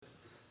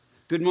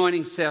Good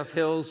morning, South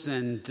Hills,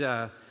 and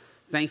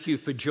thank you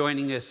for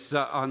joining us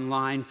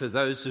online for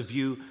those of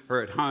you who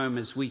are at home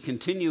as we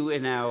continue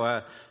in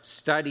our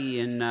study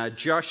in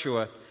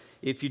Joshua.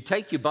 If you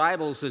take your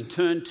Bibles and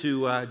turn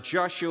to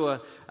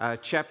Joshua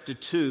chapter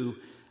 2,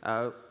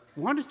 I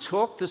want to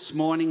talk this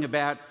morning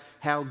about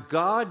how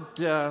God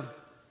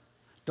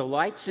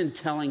delights in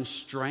telling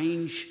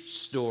strange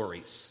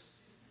stories.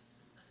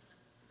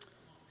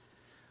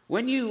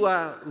 When you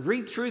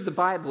read through the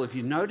Bible, have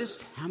you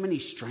noticed how many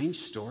strange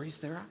stories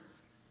there are?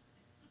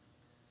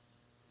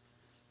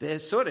 They're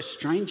sort of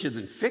stranger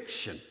than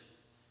fiction,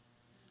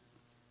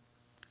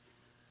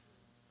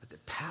 but they're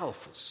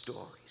powerful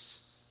stories.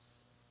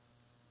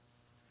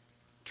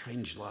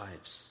 Strange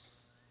lives.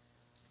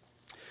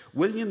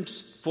 William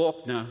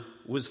Faulkner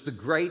was the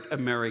great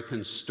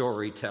American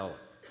storyteller.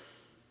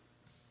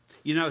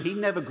 You know, he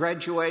never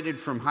graduated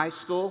from high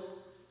school,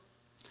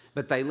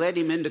 but they let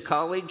him into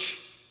college,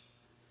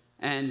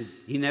 and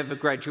he never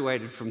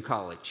graduated from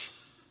college.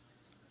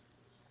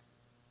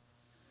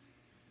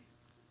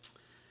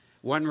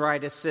 One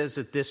writer says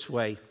it this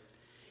way: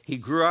 he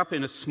grew up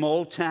in a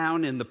small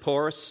town in the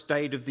poorest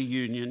state of the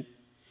Union.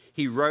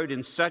 He wrote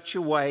in such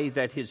a way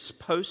that his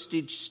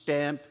postage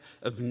stamp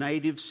of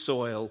native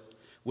soil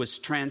was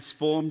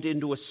transformed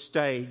into a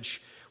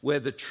stage where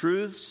the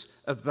truths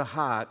of the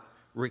heart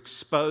were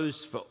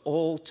exposed for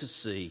all to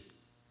see.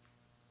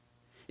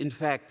 In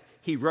fact,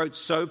 he wrote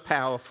so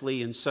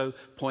powerfully and so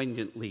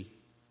poignantly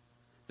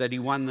that he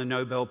won the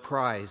Nobel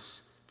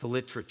Prize for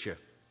Literature.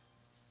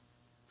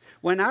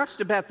 When asked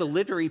about the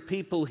literary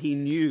people he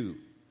knew,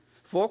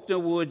 Faulkner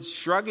would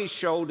shrug his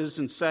shoulders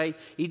and say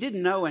he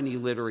didn't know any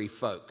literary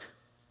folk.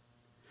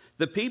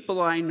 The people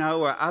I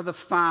know are other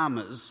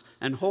farmers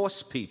and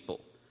horse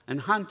people and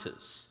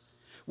hunters.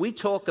 We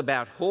talk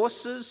about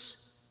horses,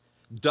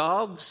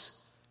 dogs,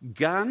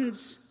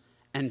 guns,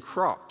 and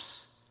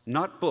crops,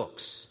 not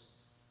books.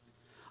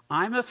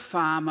 I'm a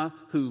farmer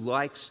who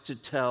likes to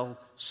tell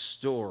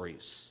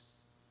stories,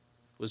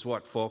 was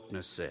what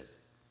Faulkner said.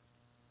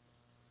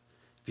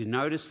 Have you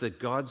noticed that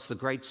God's the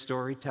great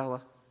storyteller?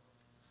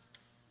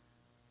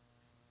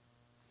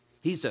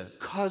 He's a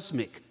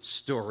cosmic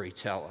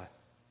storyteller.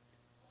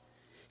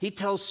 He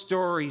tells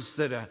stories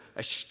that are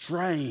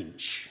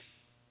strange,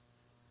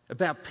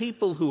 about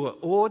people who are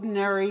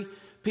ordinary,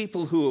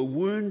 people who are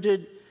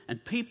wounded,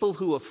 and people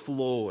who are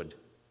flawed.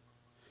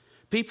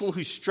 People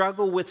who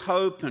struggle with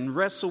hope and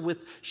wrestle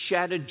with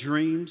shattered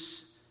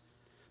dreams.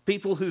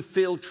 People who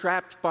feel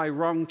trapped by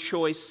wrong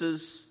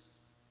choices.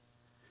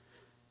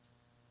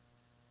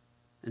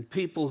 And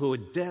people who are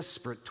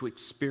desperate to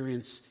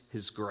experience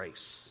His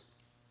grace.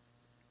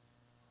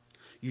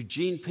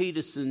 Eugene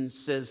Peterson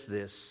says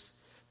this: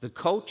 the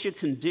culture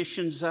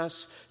conditions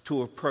us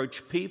to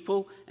approach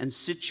people and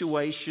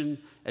situation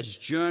as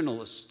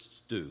journalists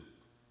do.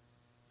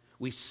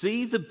 We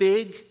see the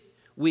big,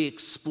 we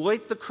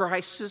exploit the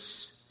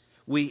crisis,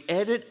 we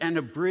edit and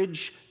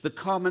abridge the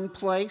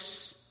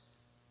commonplace,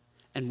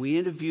 and we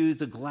interview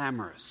the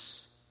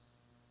glamorous.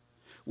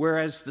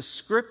 Whereas the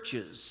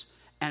scriptures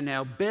and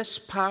our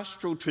best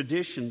pastoral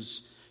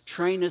traditions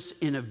train us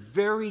in a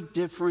very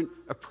different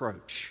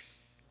approach.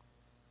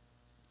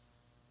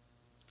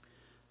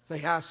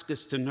 They ask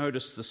us to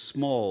notice the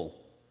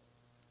small,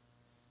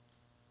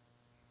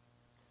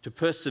 to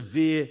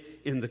persevere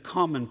in the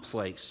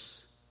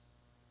commonplace,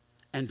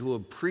 and to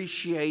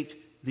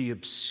appreciate the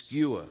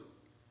obscure.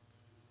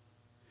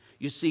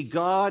 You see,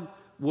 God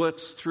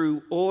works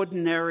through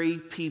ordinary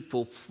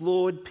people,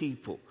 flawed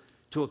people,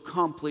 to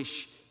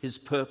accomplish His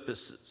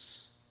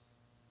purposes.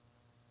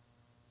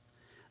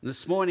 And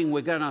this morning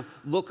we're going to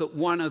look at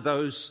one of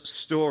those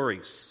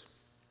stories.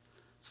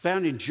 It's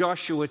found in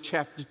Joshua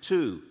chapter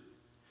 2.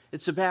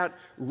 It's about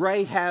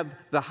Rahab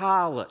the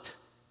harlot.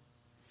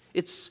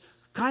 It's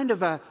kind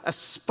of a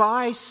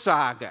spy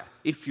saga,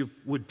 if you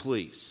would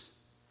please.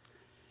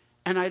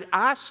 And I'd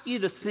ask you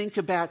to think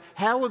about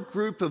how a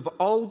group of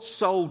old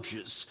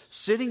soldiers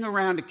sitting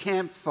around a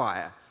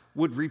campfire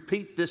would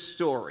repeat this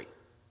story.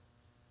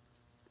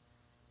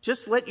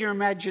 Just let your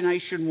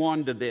imagination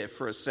wander there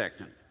for a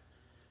second.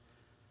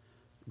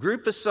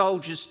 Group of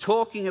soldiers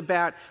talking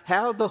about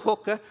how the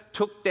hooker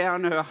took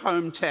down her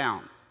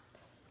hometown.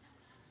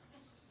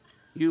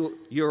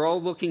 You're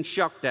all looking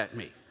shocked at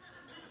me.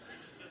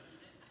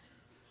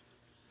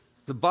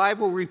 The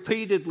Bible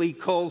repeatedly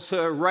calls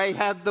her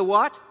Rahab the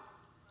what?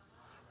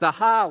 The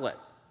harlot.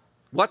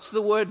 What's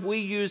the word we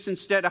use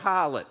instead of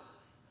harlot?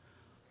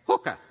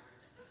 Hooker.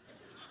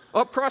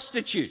 Or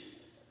prostitute.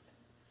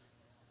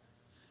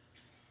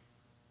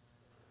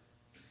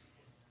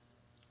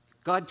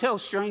 God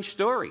tells strange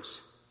stories.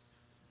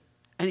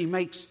 And He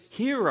makes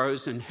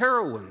heroes and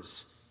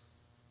heroines.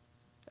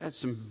 That's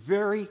some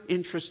very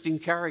interesting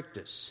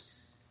characters.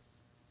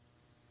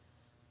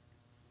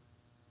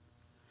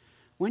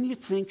 When you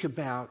think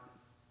about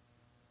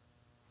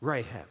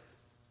Rahab,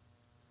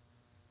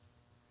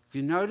 if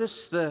you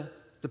notice the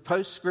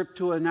postscript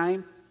to her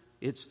name,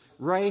 it's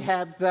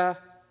Rahab the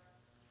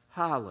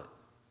harlot.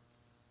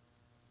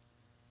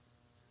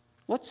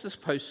 What's the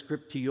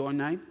postscript to your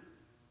name?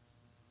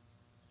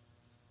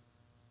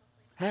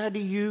 How do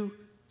you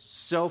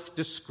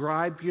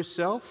self-describe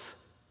yourself?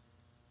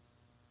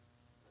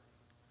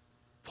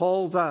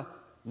 Paul the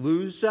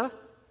loser?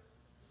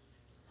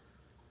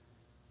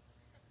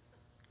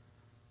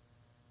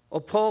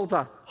 Or Paul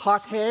the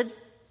hothead?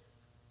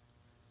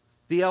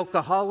 The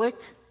alcoholic?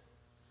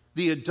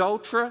 The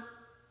adulterer?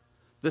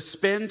 The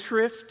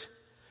spendthrift?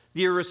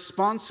 The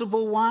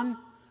irresponsible one?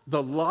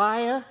 The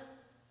liar?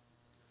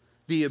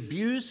 The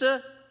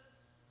abuser?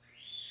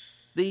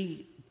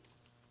 The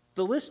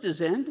list is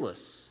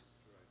endless.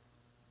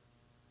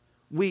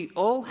 We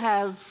all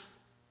have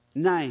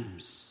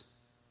names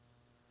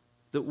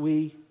that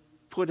we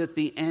put at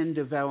the end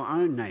of our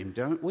own name,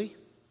 don't we?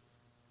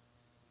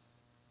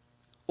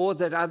 Or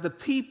that other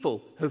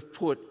people have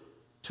put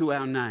to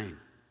our name,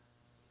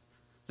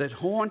 that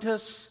haunt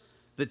us,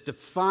 that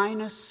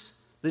define us,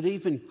 that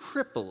even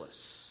cripple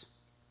us.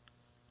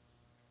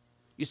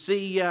 You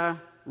see,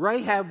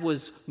 Rahab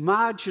was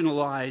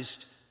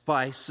marginalized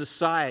by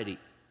society.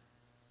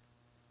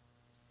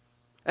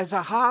 As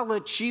a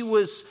harlot, she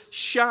was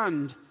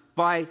shunned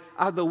by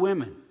other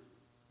women.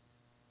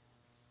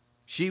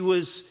 She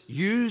was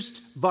used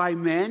by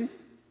men.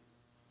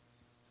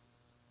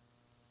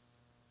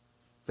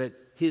 But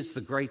here's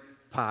the great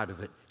part of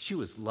it. She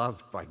was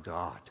loved by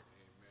God.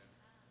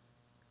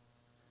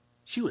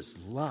 She was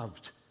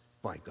loved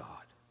by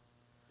God.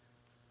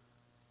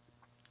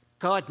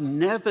 God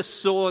never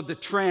saw the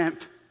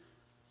tramp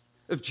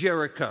of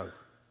Jericho.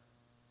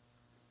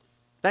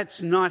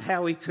 That's not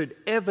how he could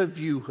ever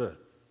view her.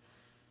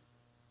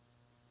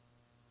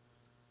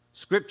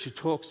 Scripture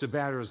talks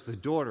about her as the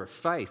daughter of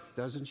faith,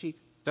 doesn't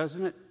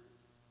it?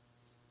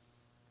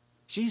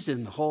 She's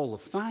in the Hall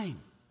of Fame.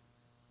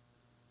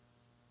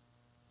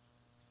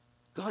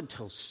 God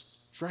tells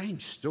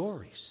strange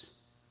stories.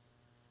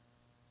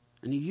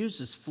 And he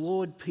uses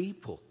flawed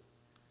people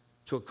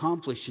to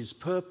accomplish his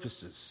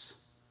purposes.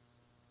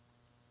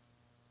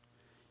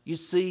 You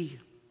see,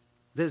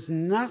 there's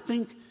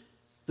nothing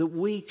that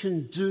we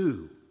can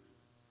do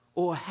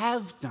or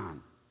have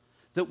done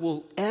that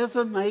will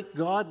ever make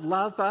God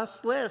love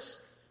us less.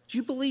 Do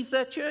you believe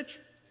that, church?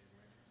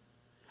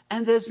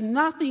 And there's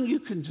nothing you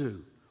can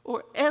do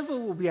or ever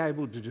will be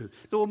able to do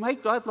that will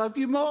make God love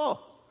you more.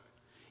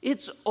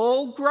 It's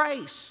all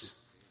grace.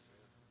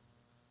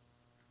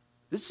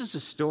 This is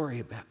a story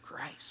about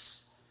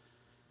grace.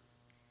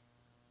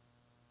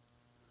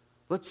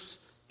 Let's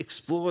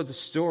explore the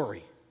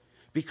story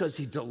because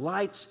he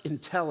delights in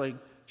telling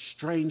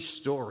strange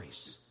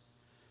stories.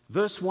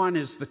 Verse 1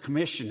 is the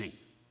commissioning.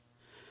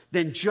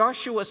 Then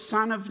Joshua,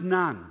 son of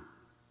Nun,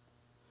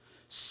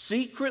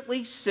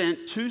 secretly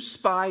sent 2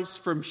 spies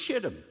from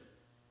Shittim.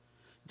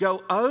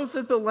 Go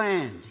over the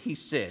land, he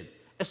said,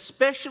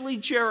 especially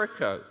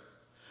Jericho.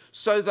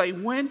 So they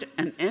went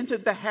and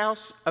entered the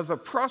house of a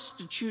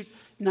prostitute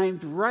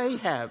named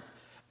Rahab,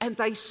 and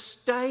they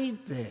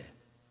stayed there.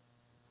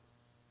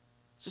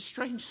 It's a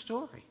strange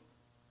story.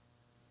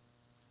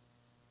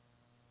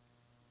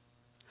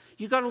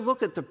 You've got to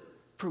look at the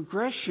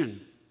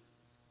progression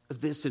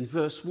of this in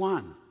verse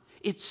 1.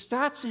 It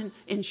starts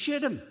in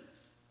Shittim.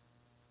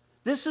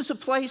 This is a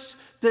place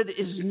that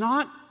is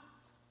not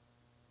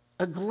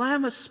a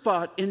glamour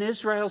spot in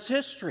Israel's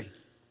history.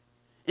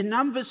 In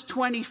Numbers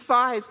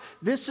 25,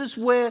 this is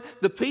where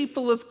the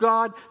people of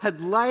God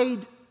had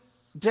laid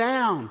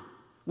down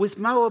with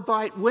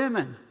Moabite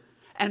women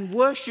and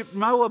worshipped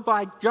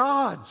Moabite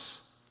gods.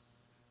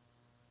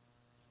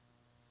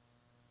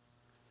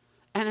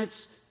 And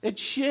it's at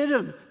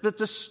Shittim that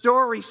the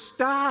story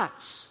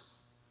starts.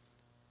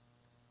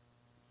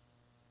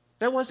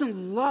 That wasn't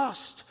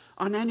lost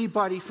on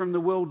anybody from the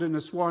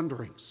wilderness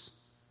wanderings.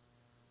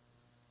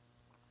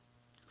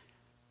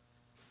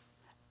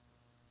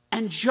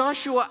 And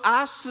Joshua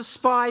asked the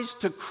spies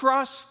to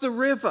cross the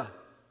river,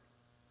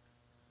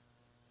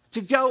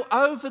 to go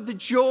over the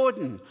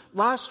Jordan.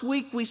 Last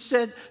week we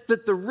said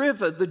that the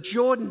river, the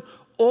Jordan,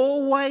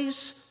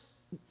 always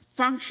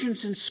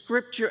functions in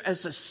Scripture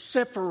as a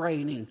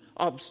separating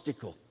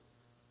obstacle.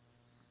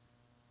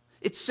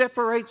 It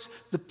separates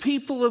the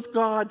people of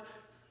God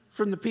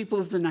from the people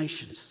of the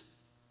nations.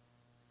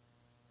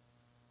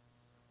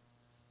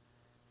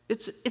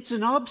 It's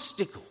an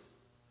obstacle.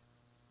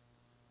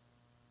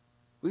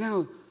 We're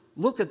going to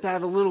look at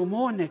that a little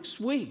more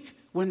next week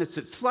when it's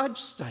at flood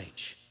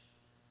stage.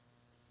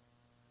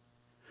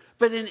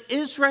 But in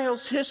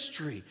Israel's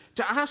history,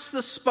 to ask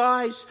the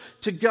spies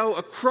to go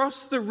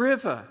across the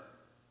river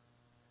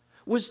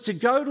was to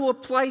go to a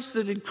place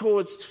that had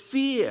caused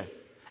fear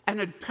and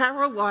had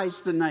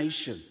paralyzed the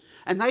nation.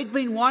 And they'd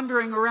been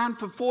wandering around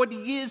for 40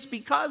 years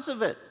because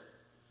of it.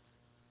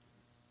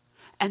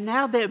 And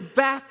now they're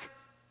back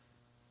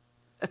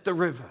at the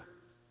river.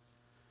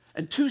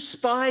 And 2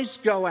 spies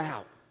go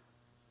out.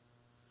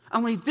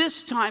 Only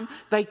this time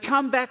they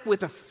come back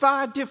with a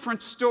far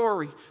different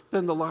story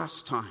than the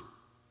last time.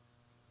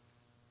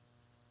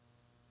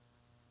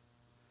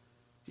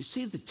 You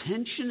see the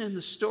tension in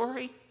the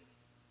story?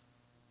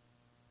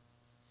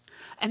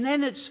 And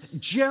then it's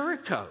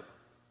Jericho.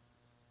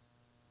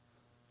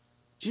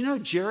 Do you know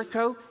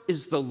Jericho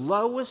is the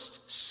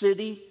lowest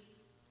city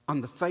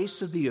on the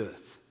face of the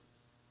earth?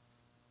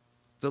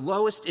 The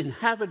lowest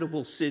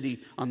inhabitable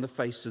city on the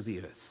face of the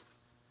earth.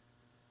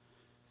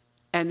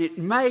 And it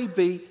may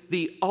be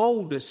the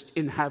oldest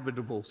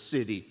inhabitable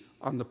city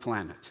on the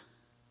planet.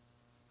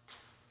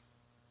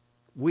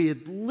 We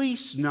at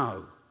least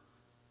know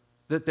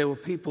that there were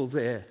people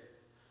there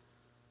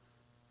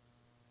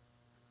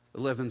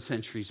 11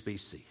 centuries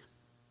BC.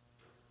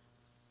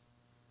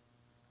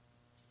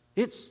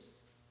 It's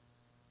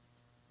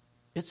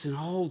an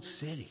old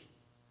city,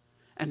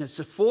 and it's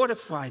a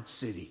fortified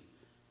city.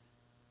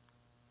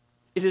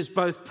 It is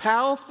both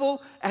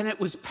powerful and it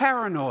was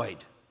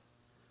paranoid.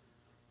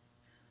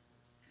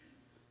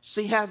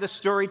 See how the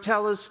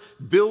storyteller's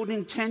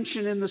building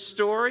tension in the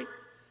story?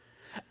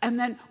 And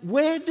then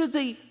where do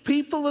the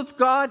people of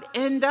God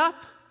end up?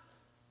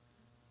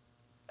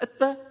 At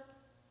the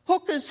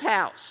hooker's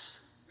house.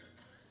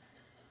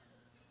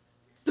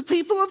 The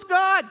people of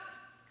God.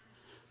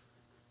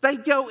 They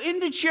go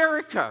into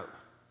Jericho.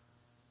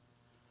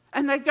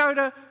 And they go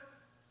to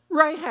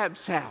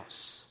Rahab's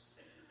house.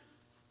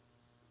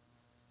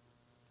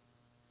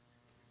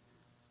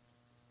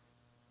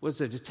 Was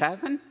it a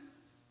tavern?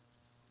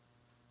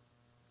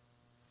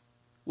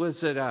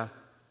 Was it a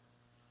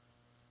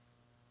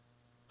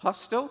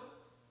hostel?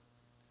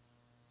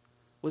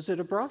 Was it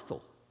a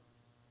brothel?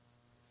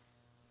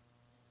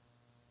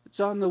 It's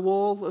on the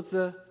wall of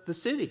the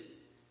city.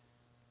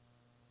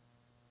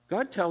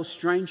 God tells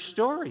strange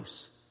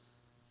stories.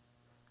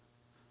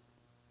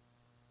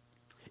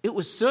 It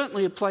was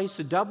certainly a place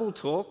of double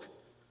talk,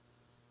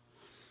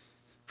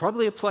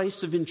 probably a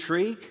place of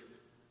intrigue.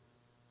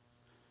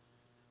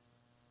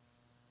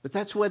 But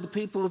that's where the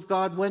people of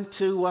God went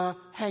to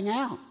hang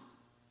out.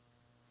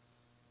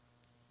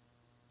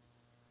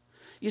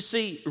 You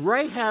see,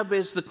 Rahab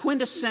is the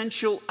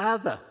quintessential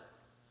other.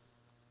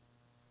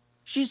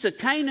 She's a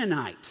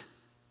Canaanite.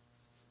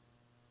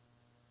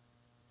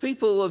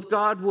 People of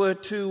God were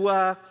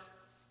to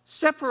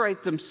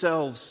separate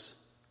themselves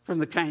from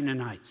the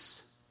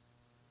Canaanites.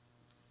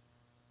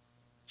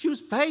 She was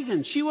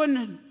pagan. She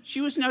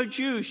was no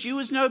Jew. She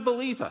was no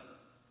believer.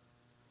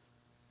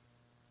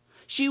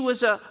 She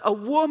was a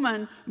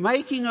woman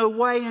making her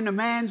way in a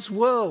man's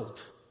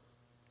world.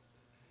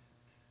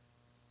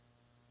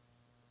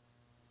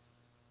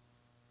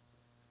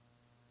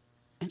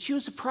 And she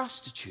was a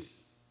prostitute.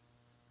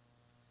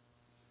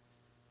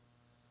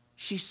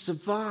 She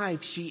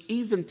survived. She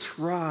even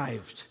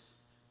thrived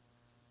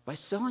by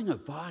selling her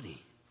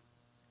body.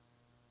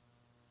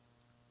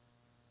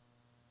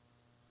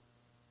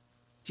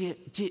 Do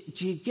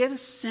you get a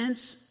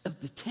sense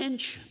of the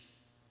tension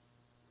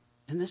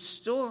in this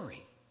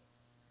story?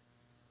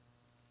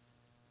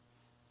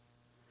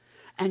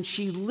 And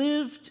she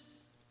lived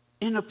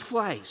in a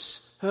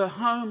place, her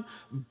home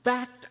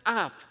backed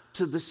up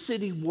to the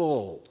city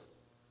wall.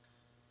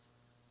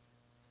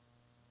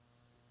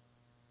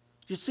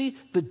 You see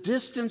the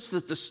distance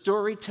that the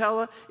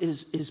storyteller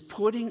is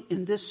putting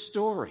in this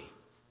story.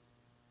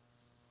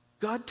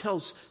 God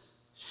tells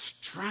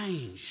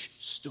strange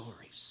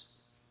stories.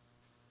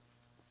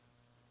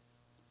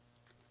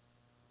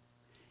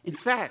 In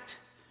fact,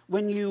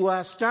 when you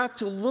start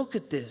to look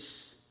at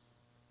this,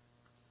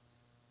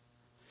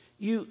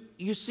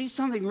 you see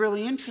something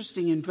really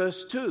interesting in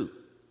verse 2.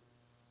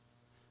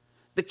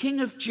 The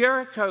king of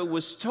Jericho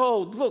was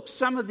told, look,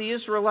 some of the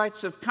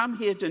Israelites have come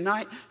here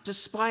tonight to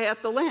spy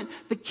out the land.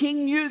 The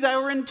king knew they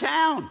were in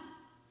town.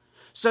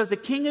 So the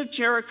king of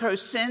Jericho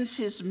sends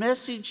his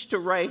message to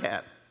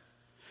Rahab.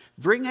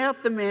 Bring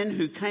out the men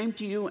who came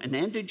to you and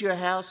entered your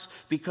house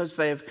because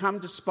they have come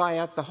to spy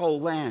out the whole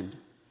land.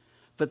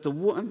 But the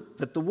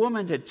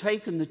woman had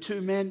taken the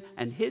two men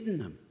and hidden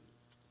them.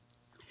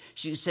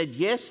 She said,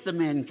 yes, the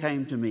men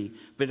came to me,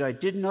 but I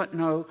did not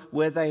know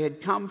where they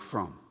had come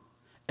from.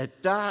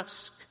 At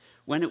dusk,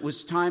 when it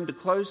was time to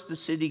close the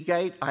city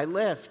gate, I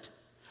left.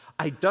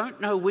 I don't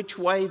know which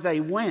way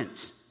they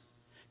went.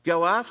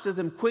 Go after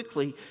them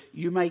quickly,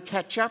 you may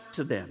catch up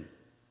to them.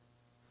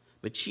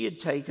 But she had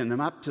taken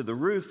them up to the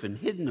roof and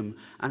hidden them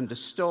under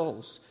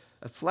stalls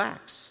of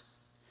flax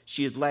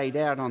she had laid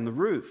out on the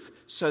roof.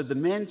 So the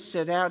men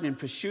set out in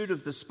pursuit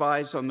of the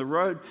spies on the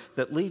road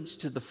that leads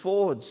to the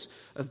fords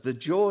of the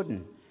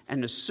Jordan.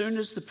 And as soon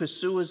as the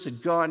pursuers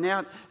had gone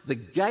out, the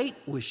gate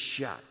was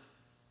shut.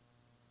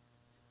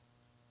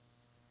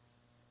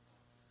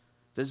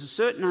 There's a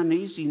certain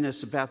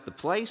uneasiness about the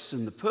place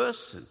and the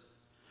person.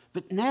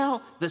 But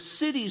now the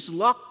city's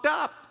locked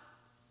up.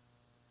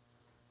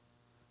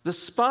 The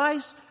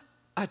spies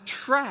are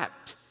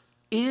trapped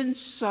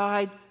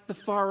inside the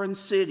foreign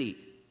city.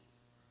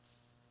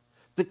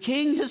 The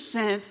king has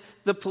sent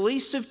the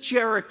police of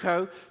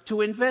Jericho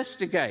to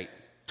investigate.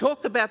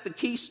 Talk about the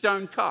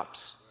Keystone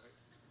Cops.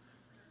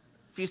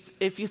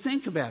 If you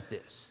think about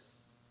this.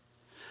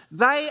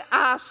 They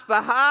asked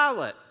the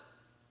harlot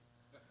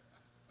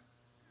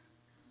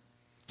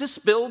to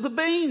spill the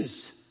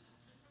beans.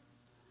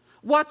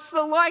 What's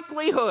the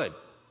likelihood?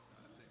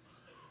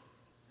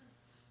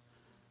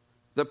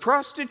 The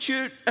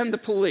prostitute and the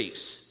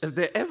police. Have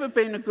there ever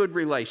been a good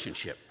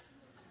relationship?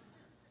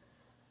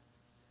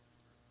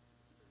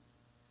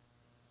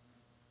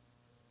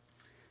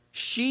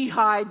 She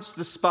hides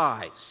the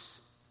spies.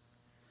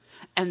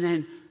 And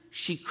then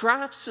she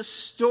crafts a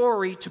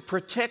story to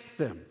protect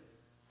them.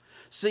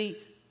 See,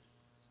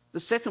 the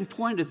second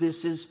point of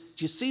this is,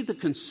 do you see the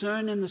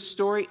concern in the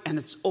story? And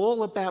it's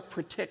all about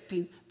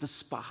protecting the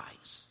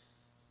spies.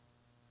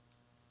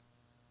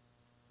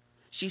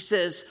 She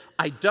says,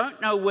 I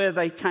don't know where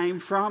they came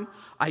from.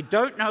 I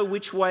don't know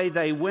which way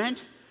they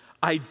went.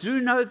 I do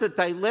know that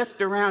they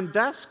left around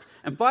dusk.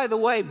 And by the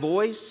way,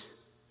 boys,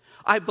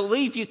 I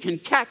believe you can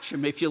catch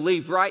them if you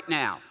leave right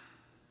now.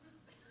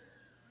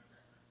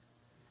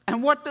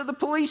 And what do the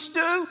police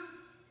do?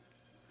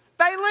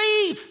 They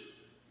leave.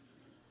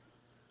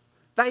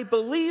 They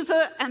believe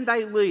her and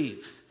they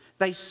leave.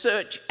 They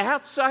search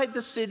outside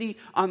the city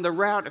on the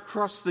route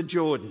across the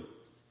Jordan.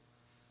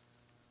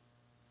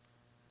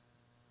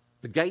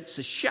 The gates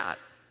are shut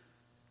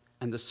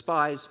and the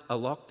spies are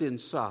locked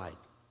inside.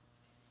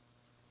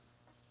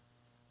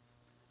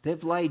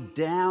 They've laid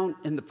down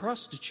in the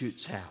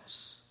prostitute's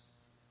house.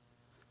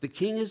 The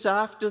king is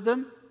after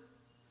them.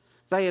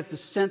 They have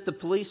sent the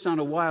police on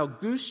a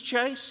wild goose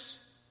chase,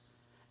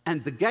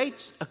 and the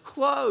gates are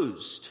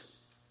closed.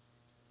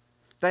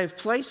 They have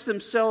placed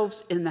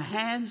themselves in the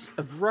hands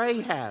of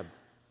Rahab.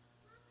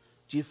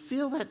 Do you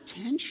feel that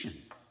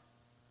tension?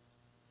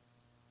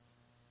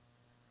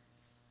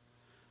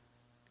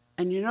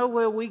 And you know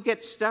where we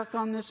get stuck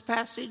on this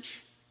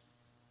passage?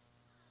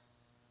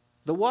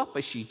 The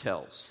whopper she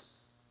tells.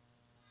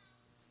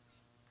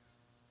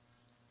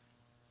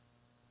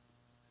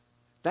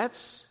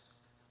 That's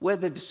where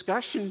the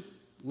discussion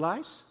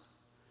lies.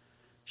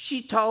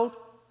 She told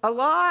a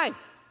lie,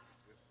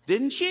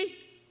 didn't she?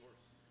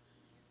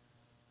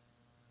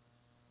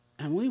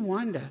 And we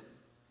wonder,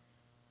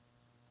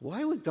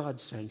 why would God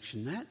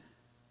sanction that?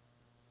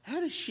 How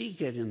does she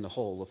get in the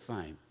Hall of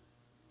Fame?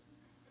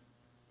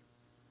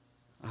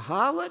 A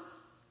harlot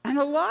and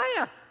a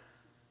liar.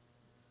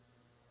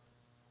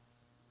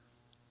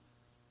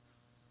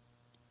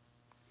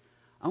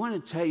 I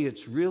want to tell you,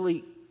 it's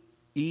really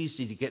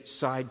easy to get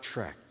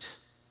sidetracked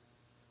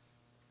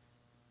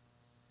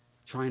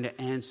trying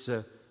to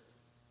answer,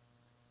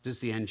 does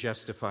the end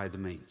justify the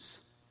means?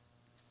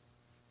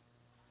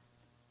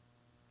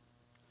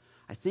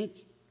 I think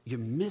you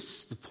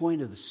miss the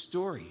point of the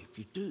story if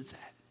you do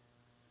that.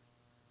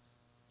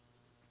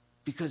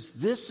 Because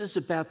this is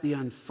about the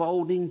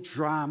unfolding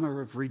drama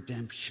of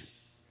redemption.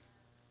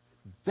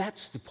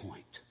 That's the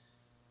point.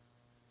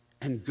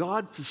 And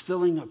God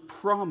fulfilling a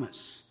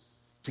promise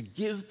to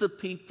give the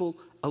people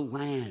a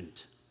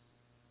land.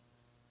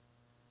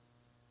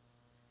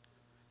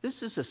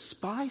 This is a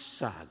spy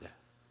saga.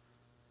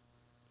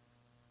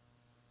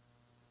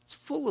 It's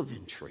full of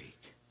intrigue.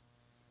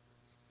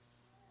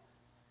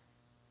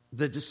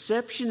 The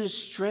deception is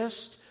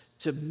stressed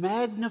to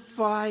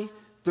magnify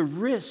the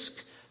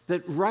risk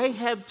that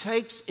Rahab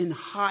takes in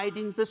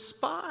hiding the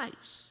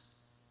spies.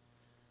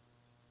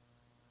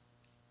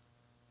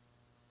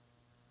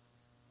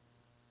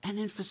 And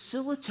in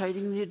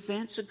facilitating the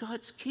advance of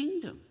God's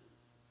kingdom.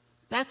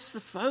 That's the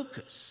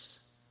focus.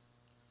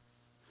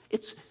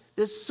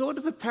 There's sort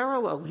of a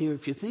parallel here,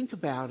 if you think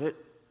about it,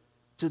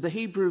 to the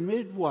Hebrew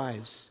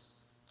midwives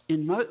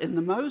in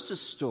the Moses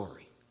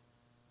story.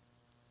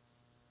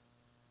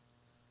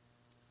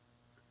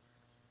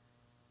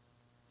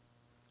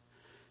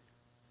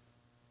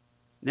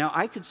 Now,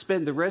 I could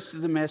spend the rest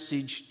of the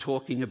message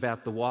talking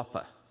about the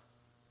whopper.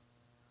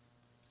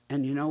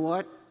 And you know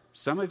what?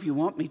 Some of you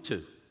want me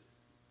to.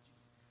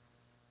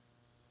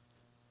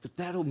 But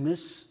that'll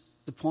miss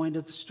the point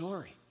of the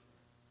story.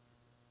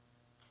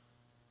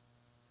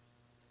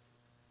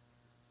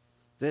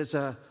 There's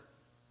a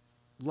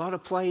lot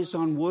of plays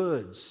on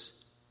words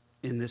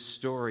in this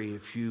story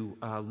if you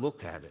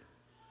look at it,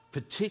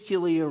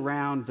 particularly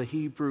around the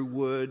Hebrew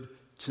word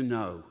to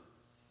know,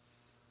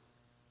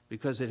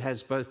 because it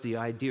has both the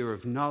idea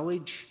of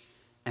knowledge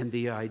and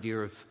the idea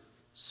of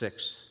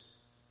sex.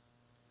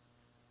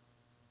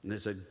 And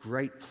there's a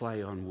great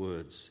play on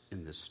words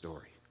in this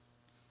story.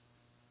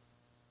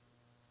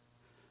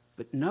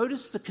 But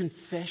notice the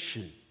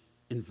confession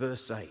in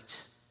verse 8.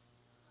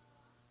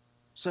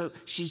 So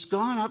she's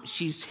gone up,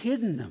 she's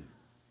hidden them.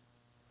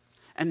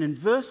 And in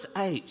verse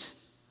 8,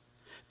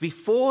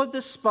 before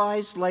the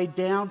spies lay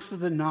down for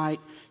the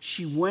night,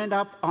 she went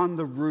up on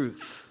the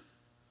roof.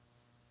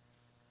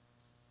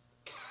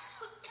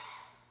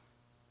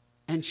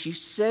 And she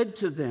said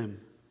to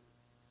them,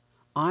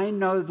 I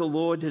know the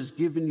Lord has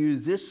given you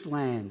this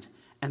land,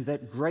 and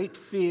that great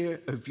fear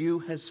of you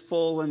has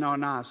fallen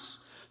on us,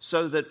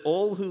 so that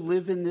all who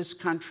live in this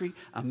country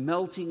are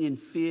melting in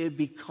fear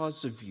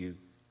because of you.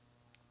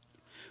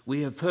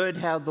 We have heard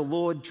how the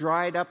Lord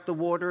dried up the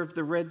water of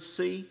the Red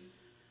Sea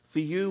for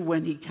you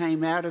when he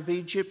came out of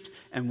Egypt,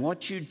 and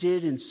what you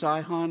did in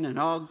Sihon and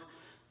Og,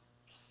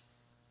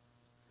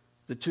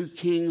 the two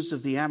kings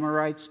of the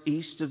Amorites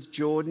east of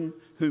Jordan,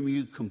 whom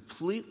you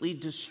completely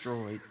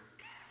destroyed.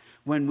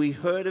 When we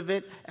heard of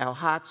it, our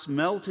hearts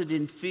melted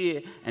in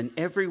fear, and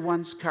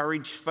everyone's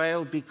courage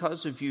failed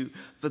because of you.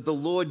 For the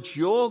Lord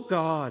your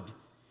God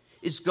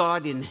is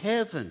God in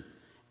heaven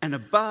and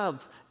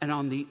above and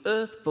on the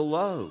earth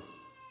below.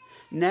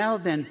 Now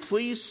then,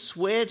 please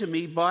swear to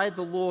me by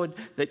the Lord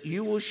that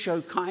you will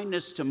show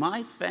kindness to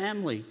my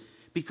family,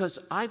 because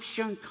I've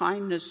shown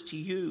kindness to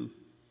you.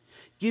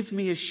 Give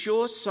me a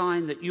sure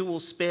sign that you will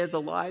spare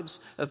the lives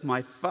of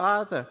my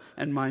father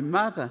and my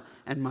mother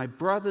and my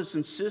brothers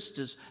and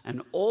sisters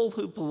and all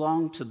who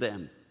belong to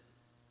them,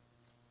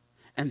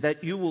 and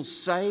that you will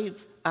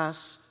save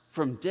us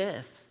from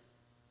death,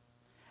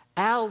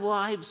 our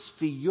lives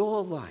for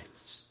your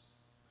lives."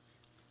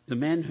 The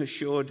men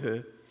assured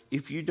her,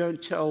 "If you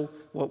don't tell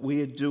what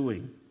we are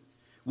doing,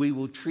 we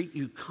will treat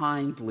you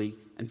kindly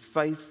and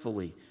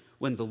faithfully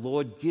when the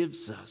Lord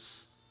gives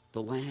us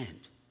the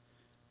land."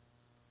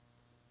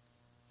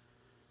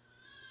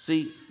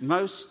 See,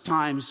 most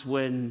times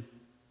when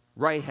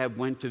Rahab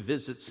went to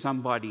visit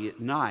somebody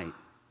at night,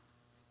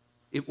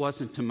 it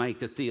wasn't to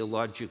make a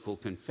theological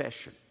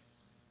confession.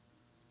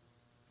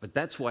 But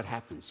that's what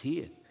happens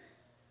here.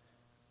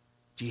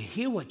 Do you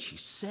hear what she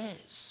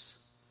says?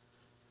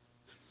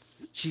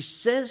 She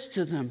says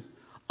to them,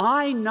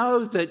 "I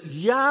know that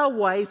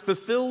Yahweh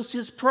fulfills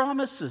his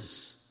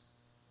promises."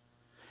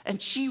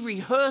 And she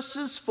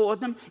rehearses for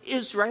them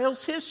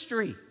Israel's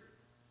history.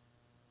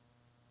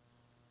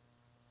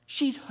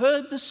 She'd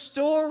heard the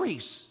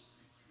stories.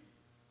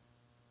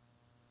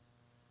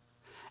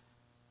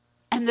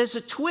 And there's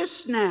a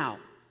twist now.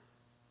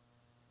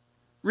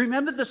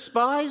 Remember the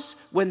spies?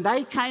 When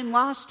they came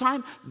last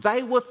time,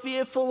 they were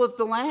fearful of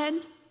the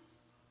land.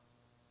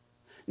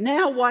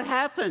 Now what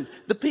happened?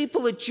 The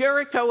people of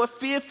Jericho are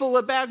fearful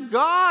about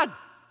God.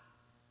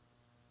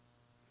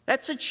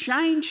 That's a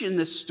change in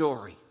this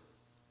story.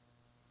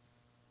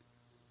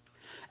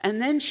 And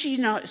then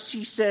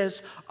she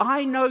says,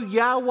 "I know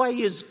Yahweh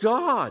is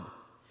God.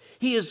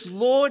 He is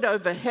Lord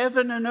over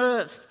heaven and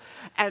earth.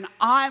 And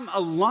I'm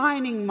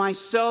aligning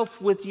myself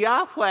with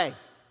Yahweh.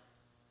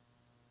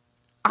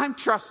 I'm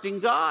trusting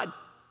God.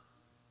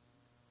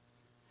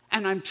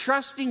 And I'm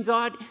trusting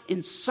God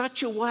in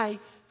such a way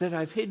that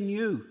I've hidden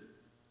you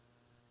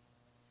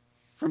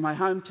from my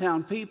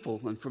hometown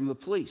people and from the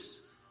police.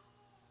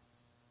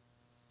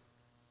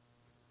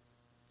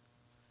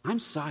 I'm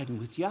siding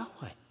with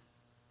Yahweh."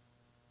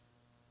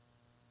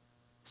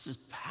 This is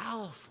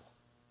powerful.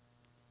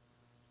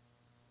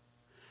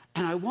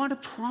 And I want a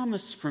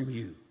promise from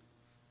you.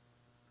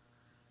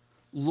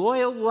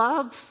 Loyal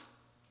love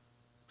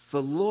for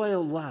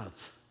loyal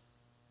love.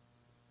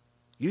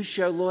 You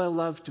show loyal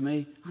love to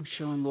me, I'm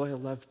showing loyal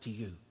love to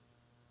you.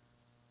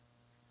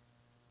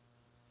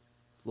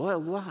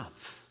 Loyal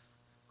love,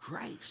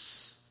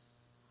 grace.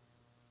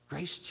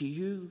 Grace to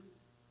you,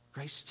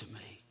 grace to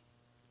me.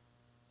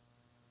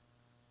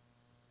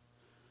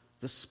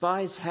 The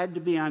spies had to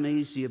be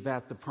uneasy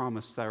about the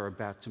promise they were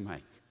about to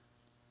make,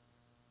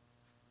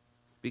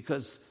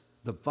 because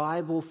the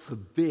Bible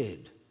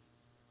forbid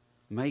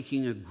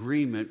making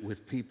agreement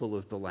with people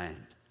of the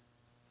land.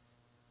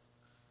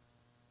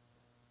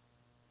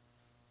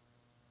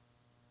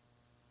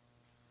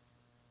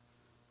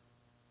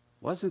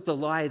 Wasn't the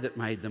lie that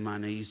made them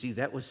uneasy,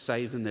 that was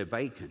saving their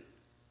bacon.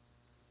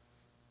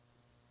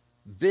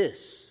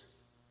 This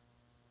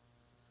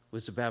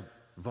was about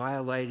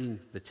violating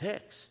the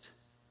text.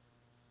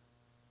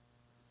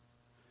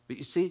 But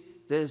you see,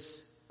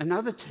 there's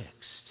another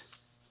text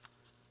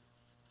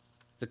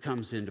that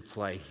comes into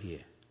play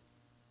here.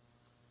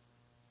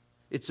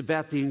 It's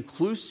about the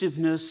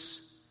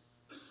inclusiveness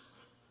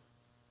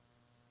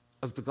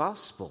of the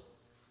gospel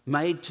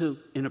made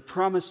in a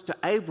promise to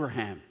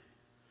Abraham.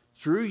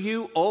 Through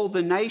you, all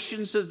the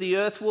nations of the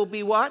earth will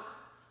be what?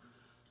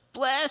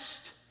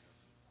 Blessed.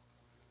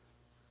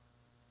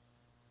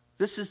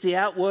 This is the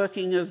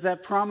outworking of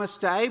that promise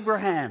to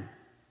Abraham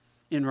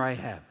in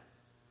Rahab.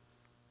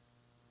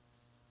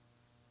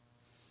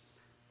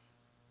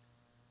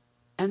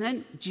 And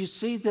then, do you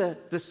see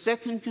the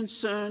second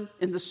concern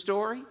in the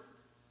story? It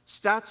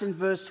starts in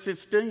verse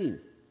 15.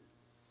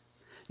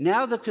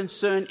 Now the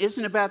concern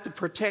isn't about the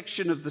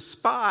protection of the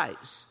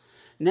spies.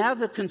 Now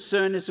the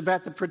concern is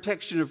about the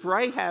protection of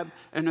Rahab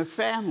and her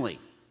family.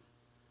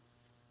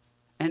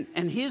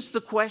 And here's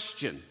the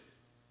question.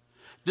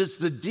 Does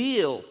the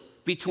deal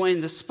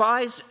between the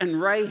spies and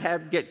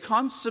Rahab get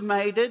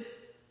consummated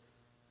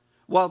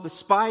while the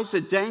spies are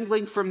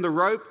dangling from the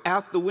rope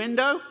out the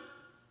window?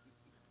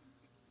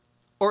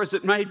 Or is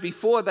it made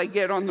before they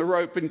get on the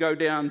rope and go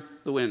down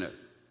the window?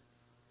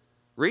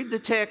 Read the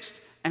text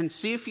and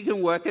see if you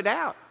can work it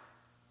out.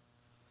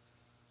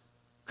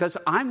 Because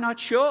I'm not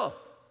sure.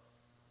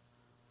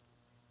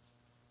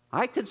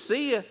 I could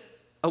see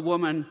a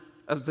woman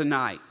of the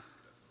night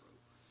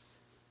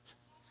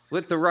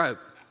with the rope,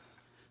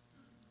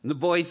 and the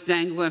boys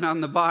dangling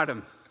on the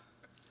bottom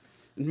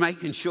and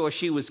making sure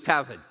she was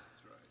covered.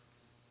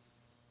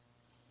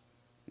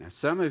 Now,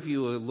 some of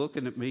you are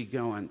looking at me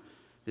going,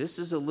 this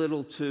is a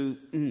little too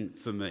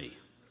for me.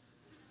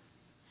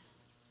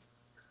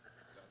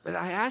 But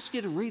I ask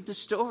you to read the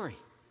story.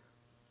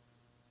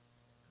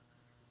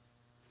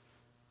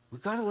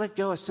 We've got to let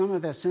go of some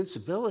of our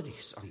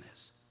sensibilities on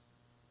this.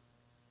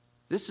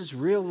 This is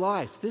real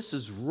life. This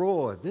is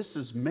raw. This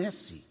is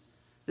messy.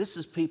 This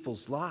is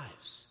people's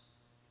lives.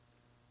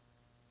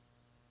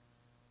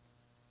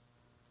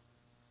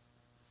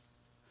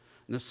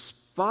 And the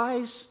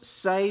spies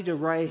say to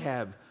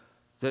Rahab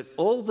that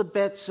all the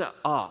bets are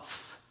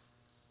off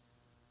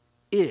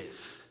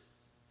if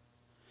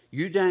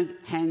you don't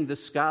hang the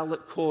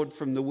scarlet cord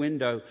from the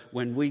window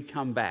when we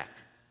come back.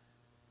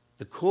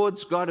 The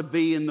cord's got to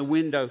be in the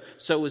window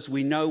so as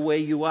we know where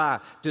you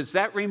are. Does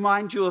that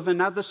remind you of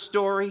another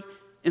story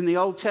in the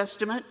Old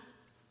Testament?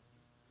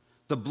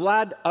 The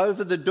blood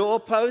over the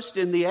doorpost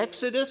in the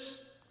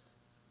Exodus?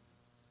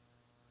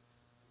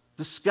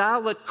 The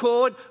scarlet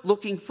cord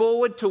looking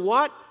forward to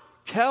what?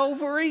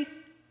 Calvary?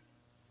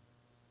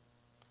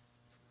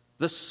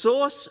 The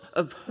source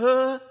of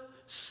her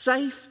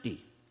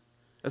safety,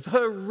 of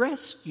her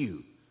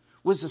rescue,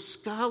 was a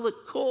scarlet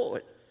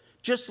cord,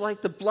 just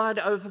like the blood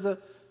over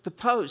the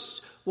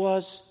post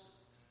was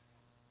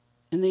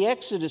in the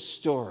Exodus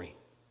story.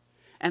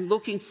 And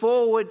looking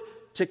forward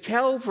to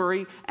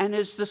Calvary and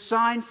is the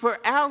sign for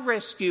our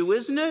rescue,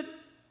 isn't it?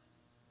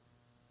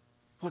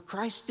 What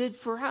Christ did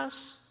for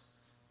us.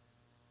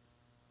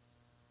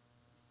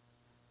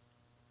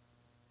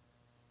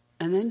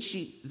 And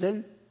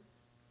then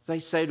they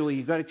say to her,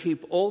 you've got to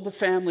keep all the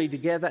family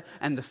together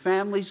and the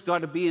family's got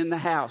to be in the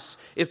house.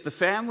 If the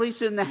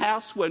family's in the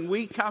house when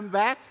we come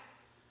back,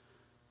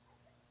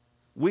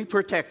 we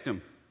protect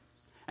them.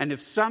 And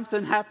if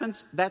something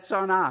happens, that's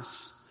on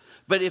us.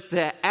 But if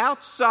they're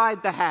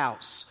outside the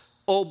house,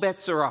 all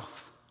bets are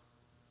off.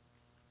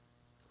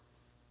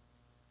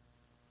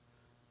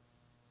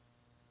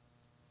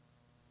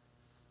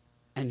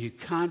 And you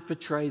can't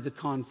betray the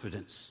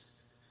confidence.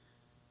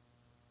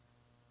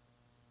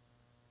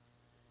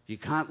 You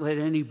can't let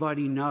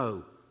anybody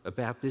know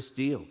about this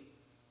deal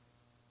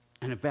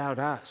and about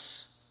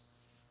us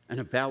and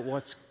about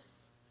what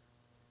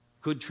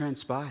could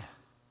transpire.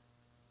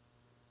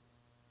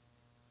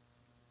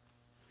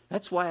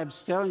 That's why I'm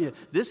telling you,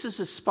 this is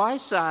a spy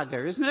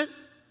saga, isn't it?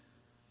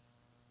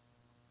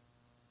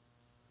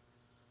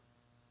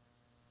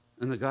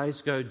 And the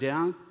guys go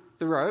down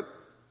the rope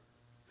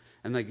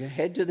and they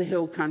head to the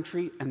hill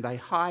country and they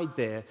hide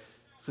there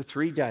for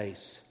 3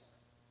 days.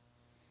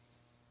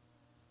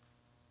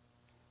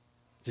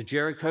 The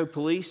Jericho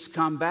police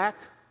come back.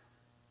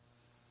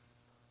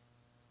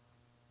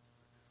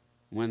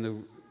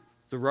 When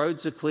the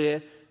roads are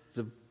clear,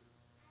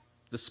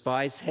 the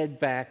spies head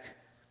back,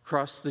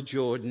 cross the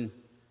Jordan,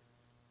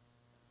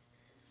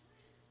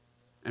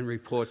 and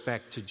report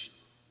back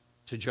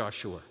to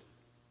Joshua.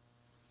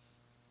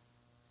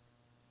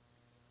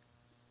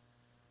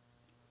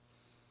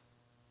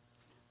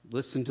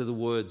 Listen to the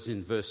words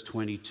in verse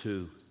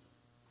 22.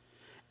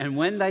 And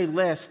when they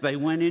left, they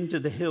went into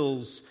the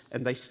hills,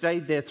 and they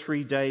stayed there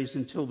 3 days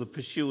until the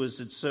pursuers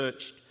had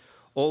searched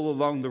all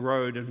along the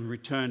road and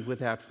returned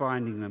without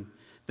finding them.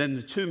 Then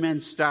the 2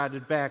 men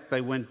started back.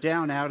 They went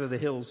down out of the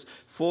hills,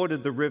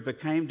 forded the river,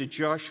 came to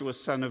Joshua,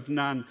 son of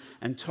Nun,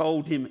 and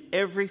told him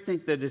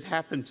everything that had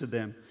happened to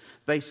them.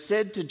 They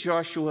said to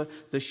Joshua,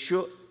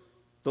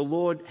 the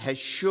Lord has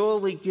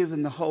surely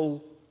given the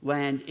whole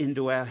land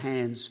into our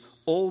hands.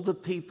 All the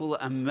people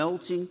are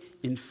melting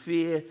in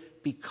fear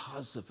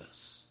because of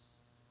us.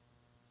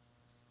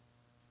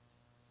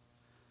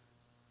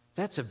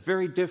 That's a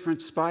very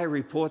different spy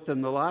report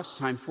than the last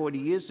time 40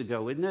 years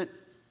ago, isn't it?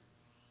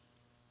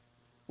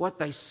 What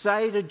they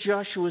say to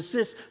Joshua is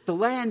this: the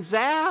land's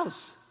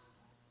ours.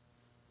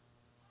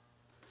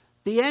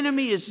 The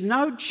enemy is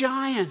no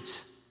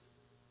giant.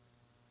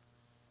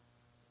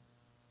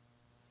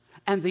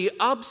 And the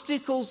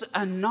obstacles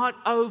are not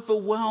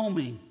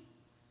overwhelming.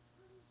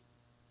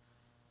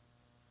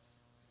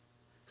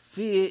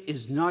 Fear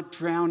is not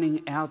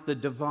drowning out the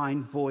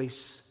divine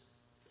voice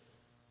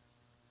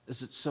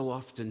as it so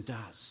often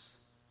does.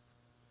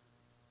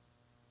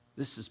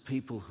 This is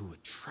people who are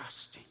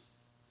trusting.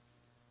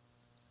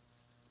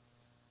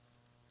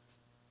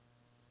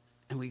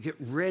 And we get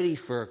ready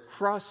for a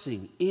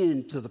crossing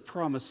into the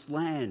promised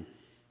land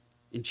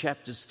in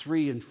chapters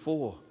 3 and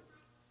 4.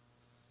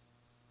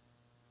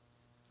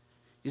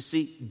 You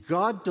see,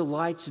 God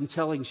delights in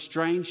telling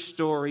strange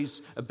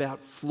stories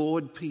about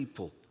flawed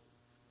people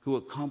who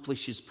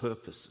accomplish his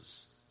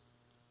purposes.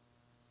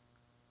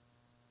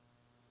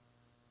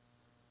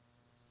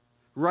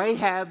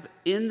 Rahab,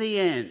 in the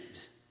end,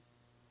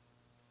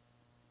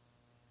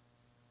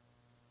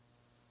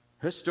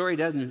 her story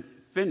doesn't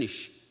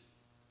finish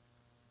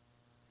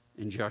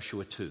in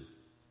Joshua 2.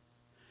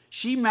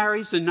 She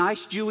marries a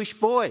nice Jewish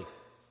boy.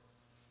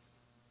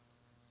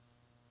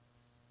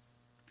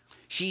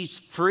 She's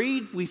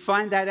freed. We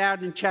find that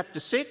out in chapter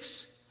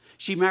 6.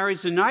 She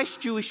marries a nice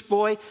Jewish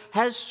boy,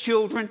 has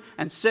children,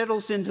 and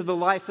settles into the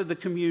life of the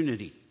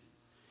community.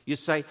 You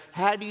say,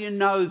 how do you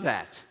know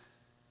that?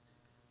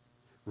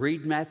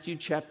 Read Matthew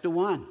chapter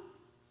 1.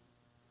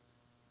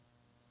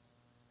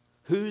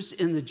 Who's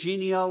in the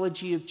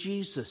genealogy of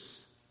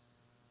Jesus?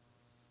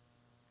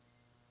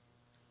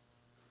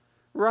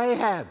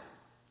 Rahab.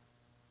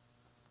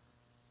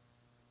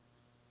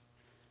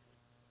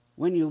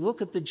 When you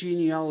look at the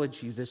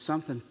genealogy, there's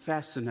something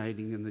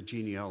fascinating in the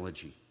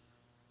genealogy.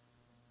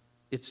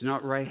 It's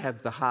not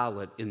Rahab the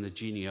harlot in the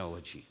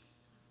genealogy.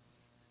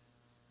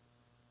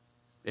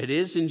 It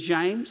is in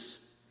James.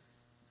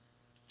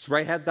 It's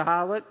Rahab the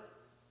harlot.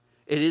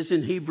 It is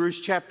in Hebrews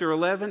chapter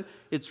 11.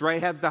 It's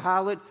Rahab the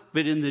harlot.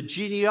 But in the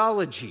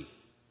genealogy,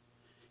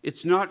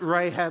 it's not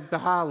Rahab the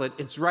harlot.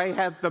 It's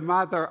Rahab the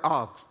mother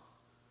of.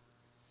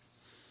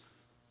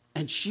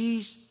 And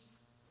she's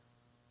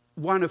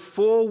one of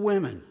 4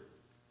 women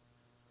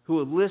who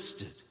are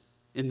listed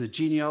in the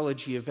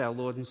genealogy of our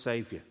Lord and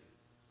Savior.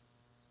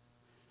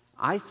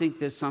 I think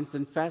there's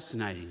something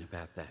fascinating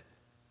about that.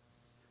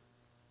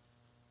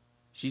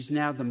 She's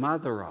now the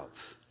mother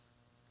of.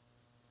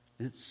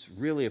 It's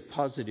really a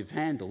positive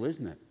handle,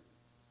 isn't it?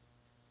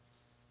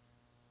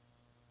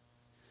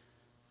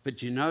 But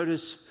do you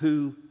notice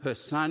who her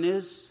son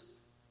is?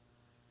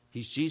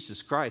 He's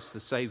Jesus Christ, the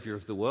Savior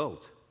of the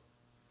world.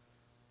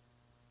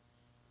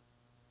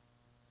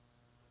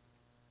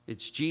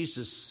 It's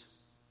Jesus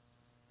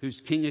who's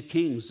King of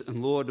Kings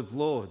and Lord of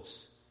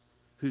Lords,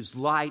 who's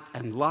light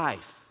and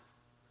life.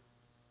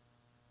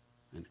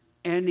 And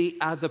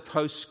any other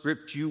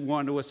postscript you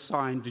want to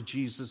assign to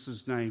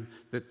Jesus' name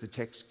that the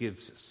text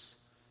gives us.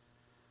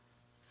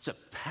 It's a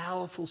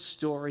powerful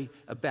story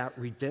about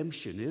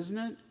redemption, isn't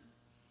it?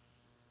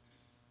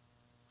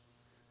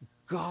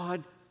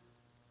 God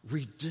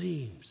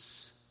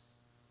redeems.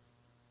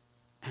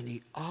 And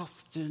he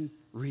often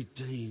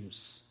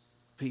redeems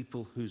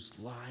people whose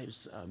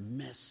lives are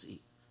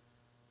messy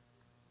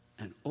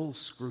and all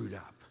screwed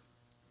up.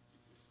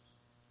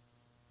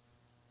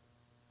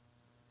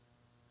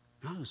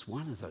 I was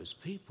one of those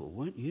people,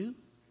 weren't you?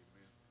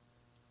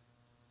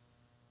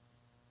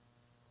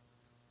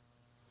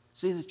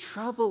 See, the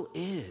trouble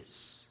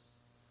is,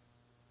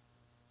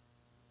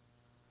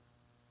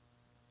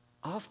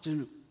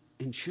 often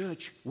in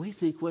church, we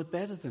think we're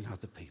better than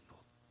other people.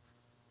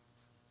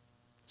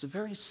 It's a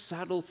very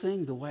subtle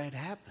thing, the way it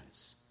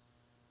happens.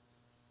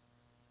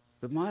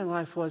 But my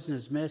life wasn't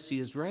as messy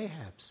as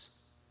Rahab's.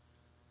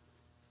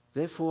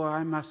 Therefore,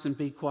 I mustn't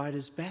be quite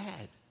as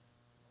bad.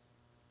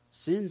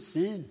 Sin,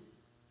 sin.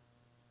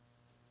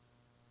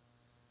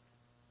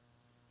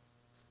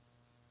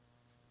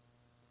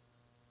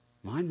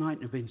 Mine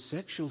mightn't have been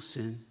sexual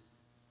sin.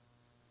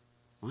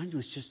 Mine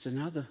was just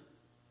another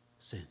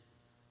sin.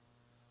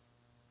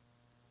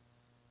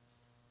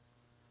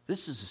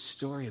 This is a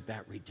story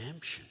about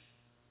redemption.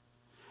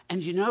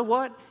 And you know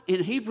what?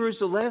 In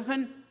Hebrews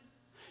 11,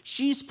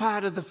 she's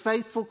part of the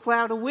faithful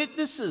cloud of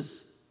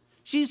witnesses.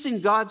 She's in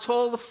God's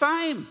Hall of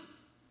Fame.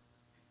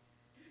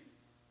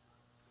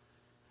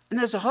 And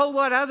there's a whole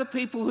lot of other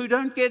people who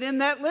don't get in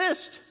that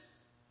list.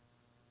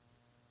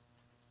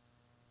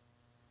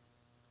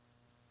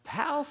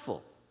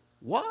 Powerful.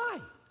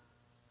 Why?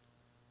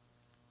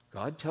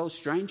 God tells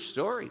strange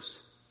stories.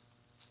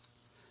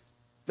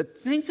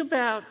 But think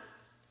about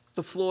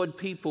the flawed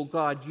people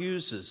God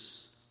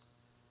uses.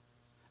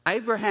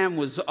 Abraham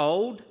was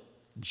old.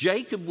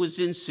 Jacob was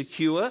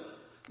insecure.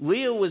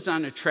 Leah was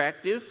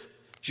unattractive.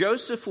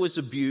 Joseph was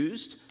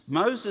abused.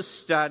 Moses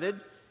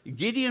stuttered.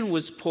 Gideon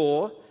was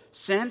poor.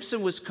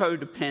 Samson was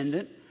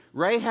codependent.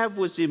 Rahab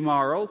was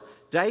immoral.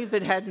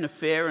 David had an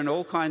affair and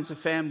all kinds of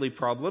family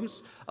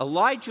problems.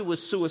 Elijah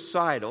was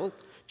suicidal.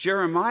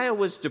 Jeremiah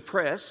was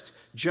depressed.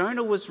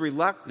 Jonah was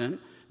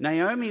reluctant.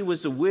 Naomi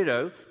was a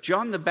widow.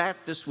 John the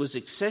Baptist was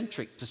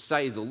eccentric, to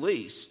say the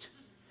least.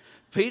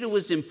 Peter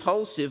was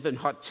impulsive and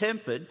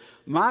hot-tempered.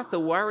 Martha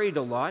worried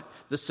a lot.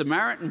 The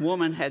Samaritan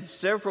woman had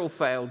several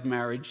failed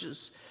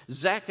marriages.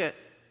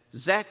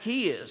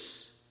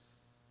 Zacchaeus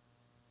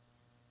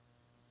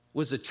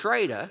was a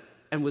traitor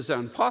and was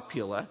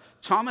unpopular.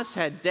 Thomas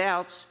had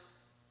doubts.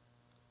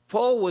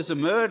 Paul was a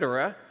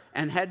murderer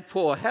and had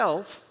poor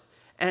health.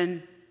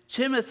 And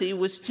Timothy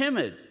was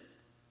timid.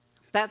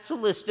 That's a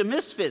list of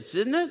misfits,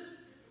 isn't it?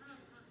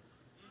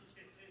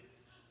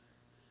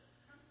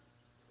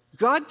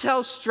 God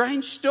tells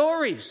strange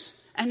stories,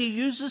 and he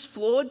uses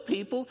flawed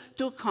people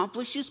to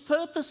accomplish his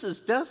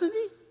purposes, doesn't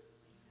he?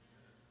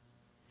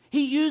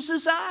 He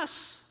uses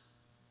us.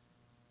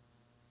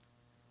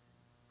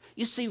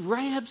 You see,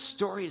 Rahab's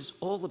story is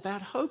all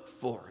about hope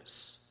for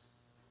us.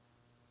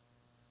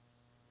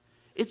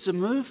 It's a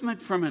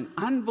movement from an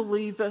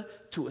unbeliever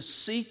to a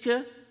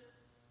seeker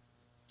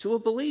to a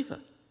believer.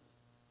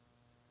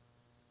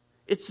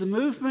 It's the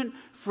movement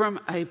from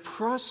a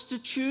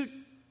prostitute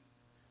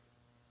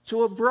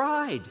to a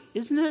bride,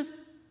 isn't it?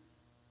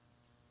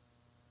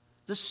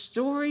 The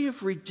story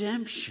of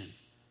redemption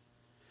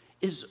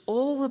is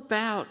all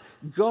about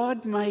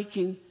God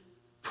making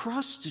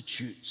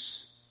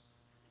prostitutes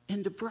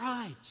into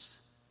brides.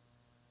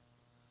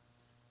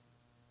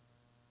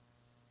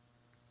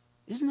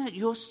 Isn't that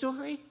your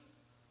story?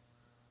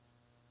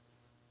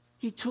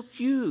 He took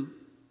you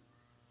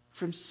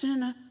from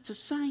sinner to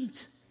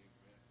saint.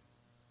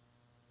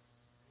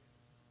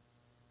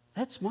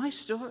 That's my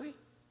story.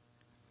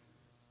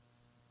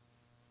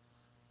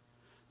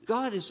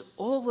 God is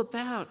all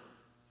about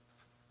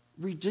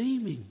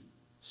redeeming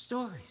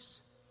stories.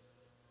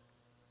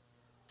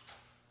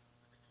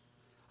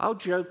 I'll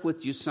joke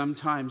with you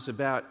sometimes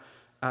about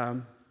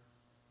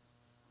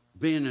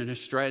being an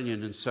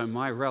Australian, and so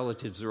my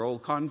relatives are all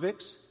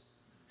convicts.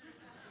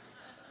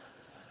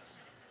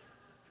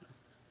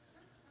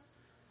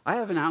 I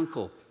have an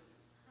uncle.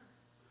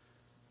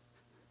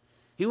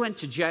 He went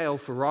to jail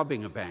for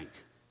robbing a bank.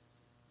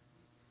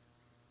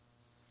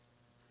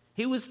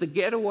 He was the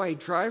getaway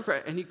driver,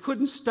 and he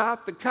couldn't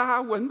start the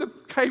car when they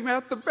came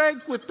out the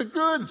bank with the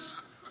goods.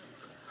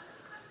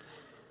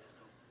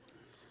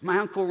 My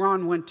Uncle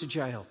Ron went to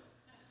jail.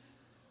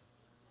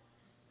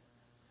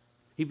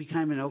 He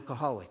became an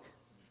alcoholic.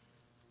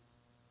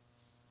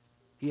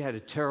 He had a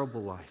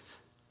terrible life.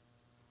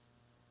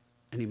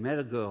 And he met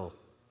a girl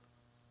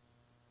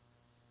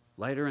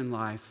later in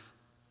life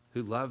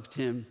who loved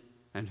him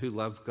and who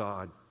loved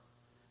God.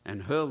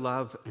 And her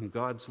love and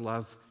God's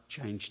love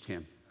changed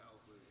him.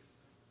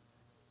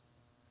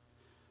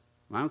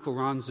 My Uncle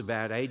Ron's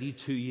about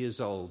 82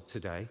 years old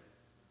today.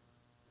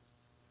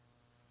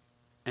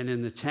 And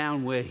in the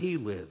town where he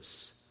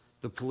lives,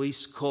 the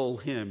police call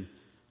him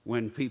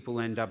when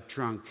people end up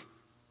drunk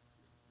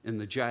in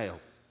the jail.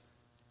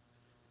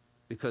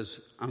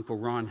 Because Uncle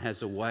Ron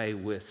has a way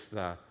with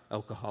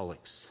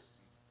alcoholics.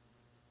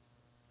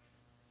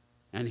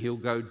 And he'll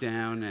go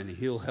down and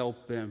he'll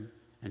help them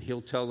and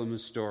he'll tell them a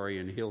story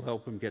and he'll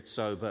help them get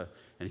sober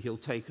and he'll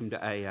take them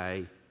to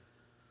AA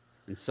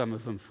and some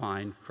of them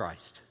find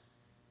Christ.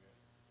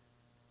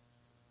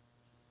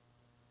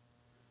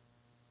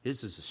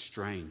 His is a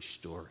strange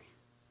story.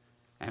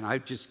 And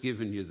I've just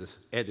given you the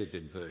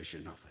edited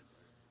version of it.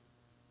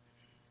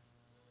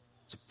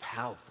 It's a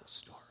powerful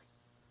story.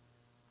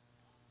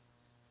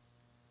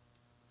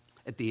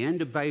 At the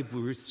end of Babe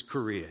Ruth's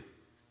career,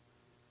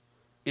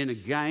 in a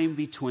game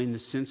between the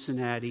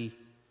Cincinnati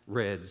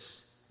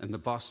Reds and the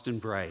Boston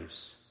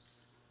Braves,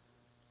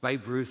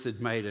 Babe Ruth had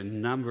made a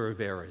number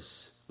of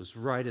errors. It was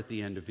right at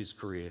the end of his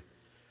career.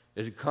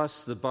 It had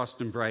cost the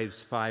Boston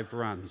Braves 5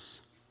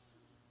 runs.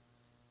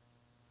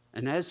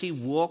 And as he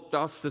walked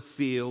off the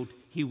field,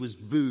 he was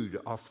booed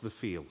off the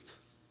field.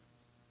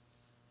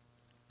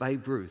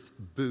 Babe Ruth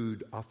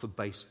booed off a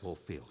baseball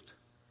field.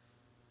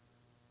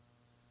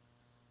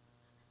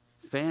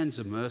 Fans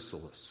are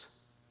merciless.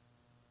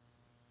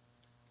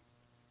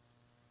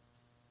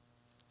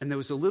 And there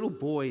was a little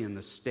boy in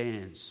the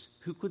stands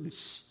who couldn't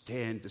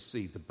stand to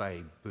see the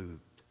Babe booed.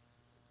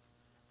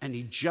 And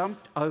he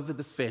jumped over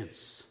the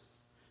fence.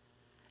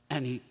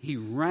 And he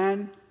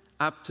ran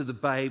up to the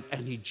Babe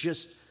and he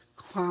just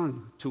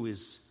clung to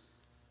his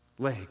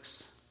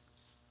legs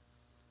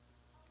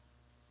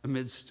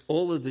amidst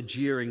all of the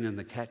jeering and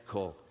the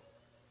catcall.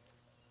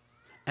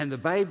 And the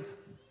Babe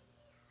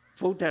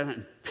pulled down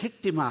and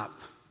picked him up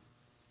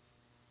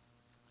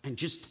and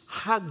just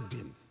hugged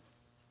him.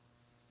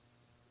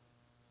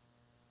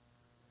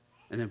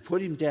 And then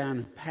put him down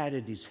and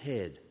patted his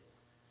head.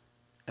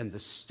 And the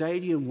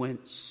stadium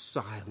went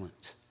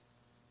silent.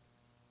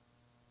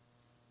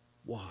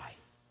 Why?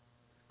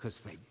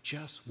 Because they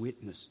just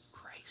witnessed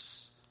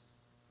grace.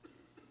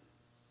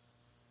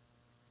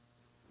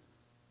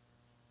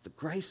 The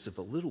grace of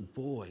a little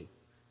boy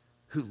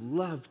who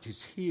loved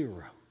his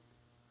hero.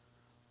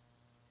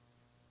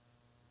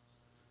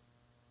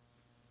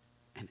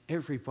 And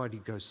everybody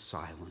goes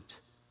silent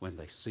when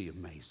they see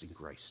Amazing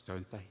Grace,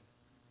 don't they?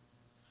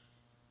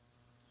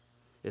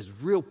 There's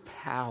real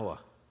power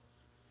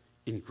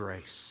in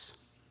grace.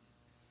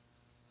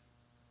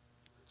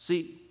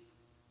 See,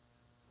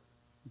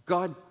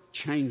 God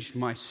changed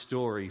my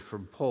story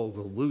from Paul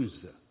the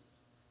loser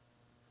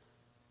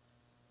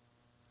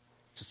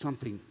to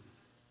something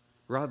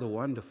rather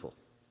wonderful.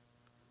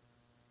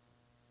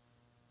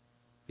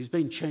 He's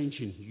been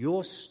changing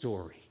your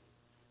story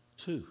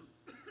too.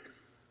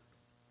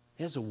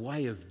 He has a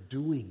way of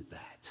doing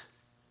that.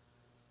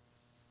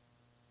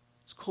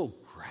 It's called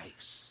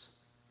grace.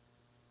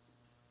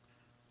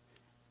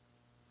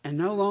 And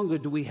no longer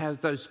do we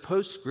have those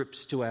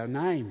postscripts to our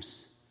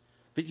names.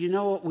 But you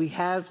know what we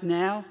have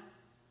now?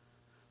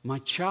 My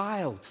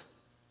child,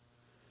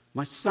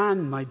 my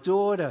son, my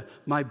daughter,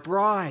 my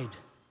bride,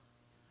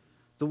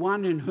 the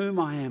one in whom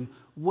I am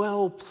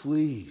well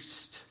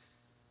pleased.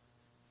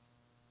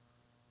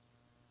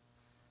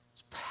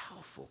 It's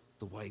powerful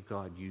the way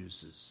God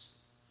uses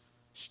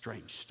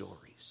strange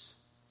stories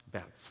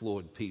about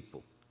flawed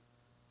people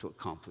to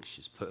accomplish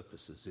his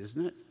purposes,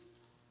 isn't it?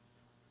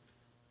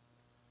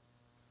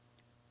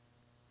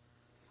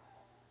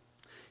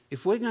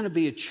 If we're going to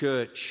be a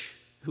church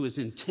who is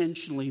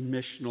intentionally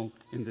missional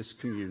in this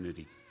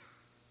community,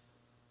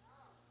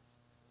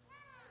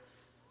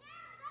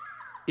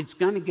 it's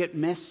going to get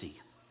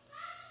messy.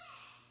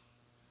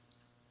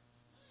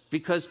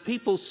 Because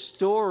people's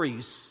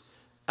stories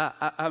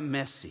are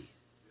messy.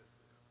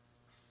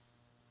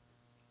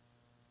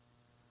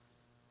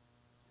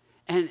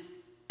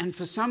 And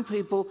for some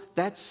people,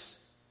 that's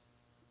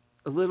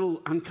a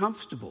little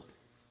uncomfortable.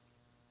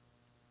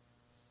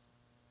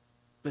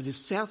 But if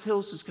South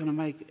Hills is going to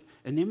make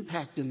an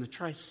impact in the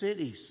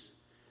Tri-Cities.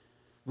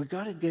 We've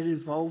got to get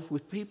involved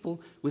with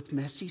people with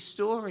messy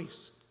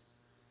stories.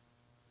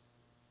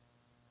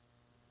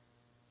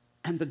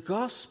 And the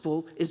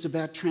gospel is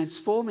about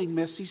transforming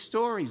messy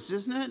stories,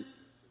 isn't it?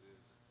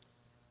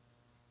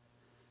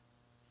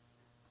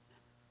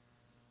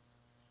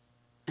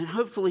 And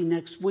hopefully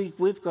next week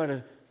we've got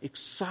an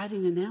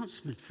exciting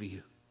announcement for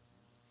you.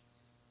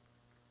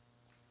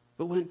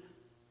 But when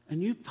a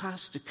new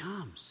pastor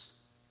comes,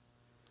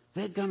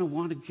 they're going to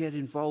want to get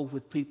involved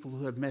with people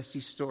who have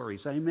messy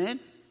stories. Amen?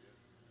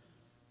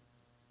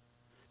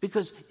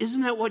 Because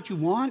isn't that what you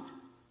want?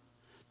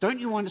 Don't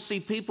you want to see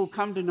people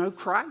come to know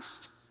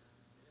Christ?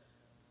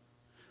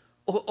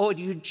 Or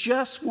do you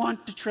just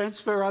want to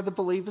transfer other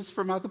believers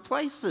from other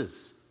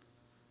places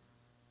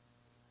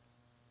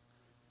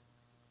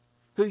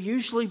who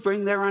usually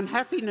bring their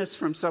unhappiness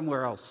from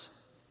somewhere else?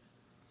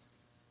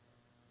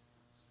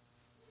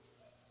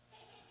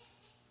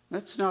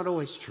 That's not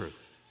always true.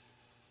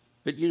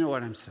 But you know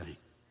what I'm saying.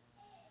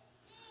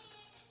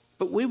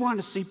 But we want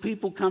to see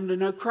people come to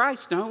know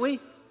Christ, don't we?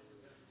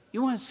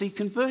 You want to see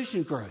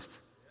conversion growth.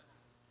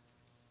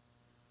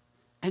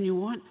 And you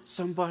want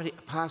somebody,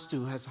 a pastor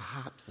who has a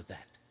heart for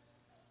that.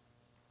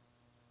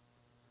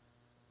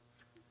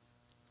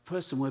 The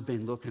person we've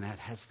been looking at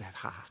has that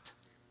heart.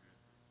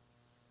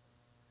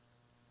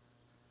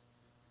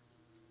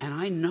 And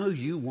I know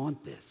you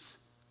want this.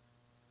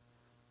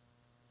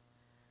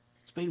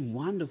 It's been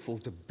wonderful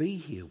to be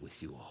here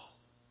with you all.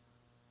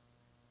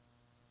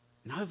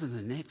 And over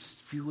the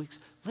next few weeks,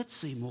 let's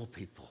see more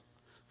people.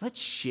 Let's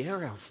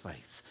share our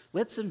faith.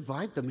 Let's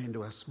invite them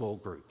into our small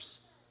groups.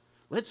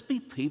 Let's be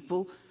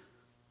people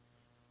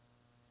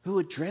who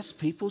address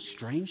people's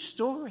strange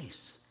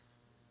stories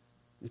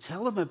and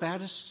tell them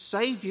about a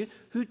Savior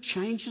who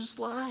changes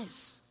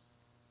lives.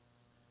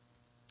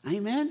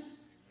 Amen?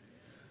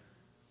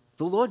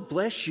 The Lord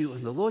bless you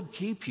and the Lord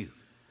keep you.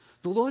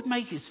 The Lord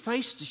make his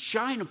face to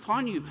shine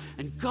upon you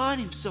and God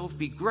himself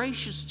be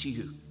gracious to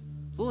you.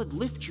 The Lord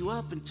lift you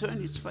up and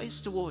turn his face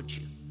towards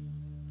you.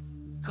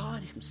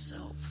 God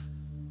himself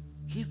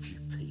give you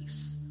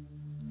peace.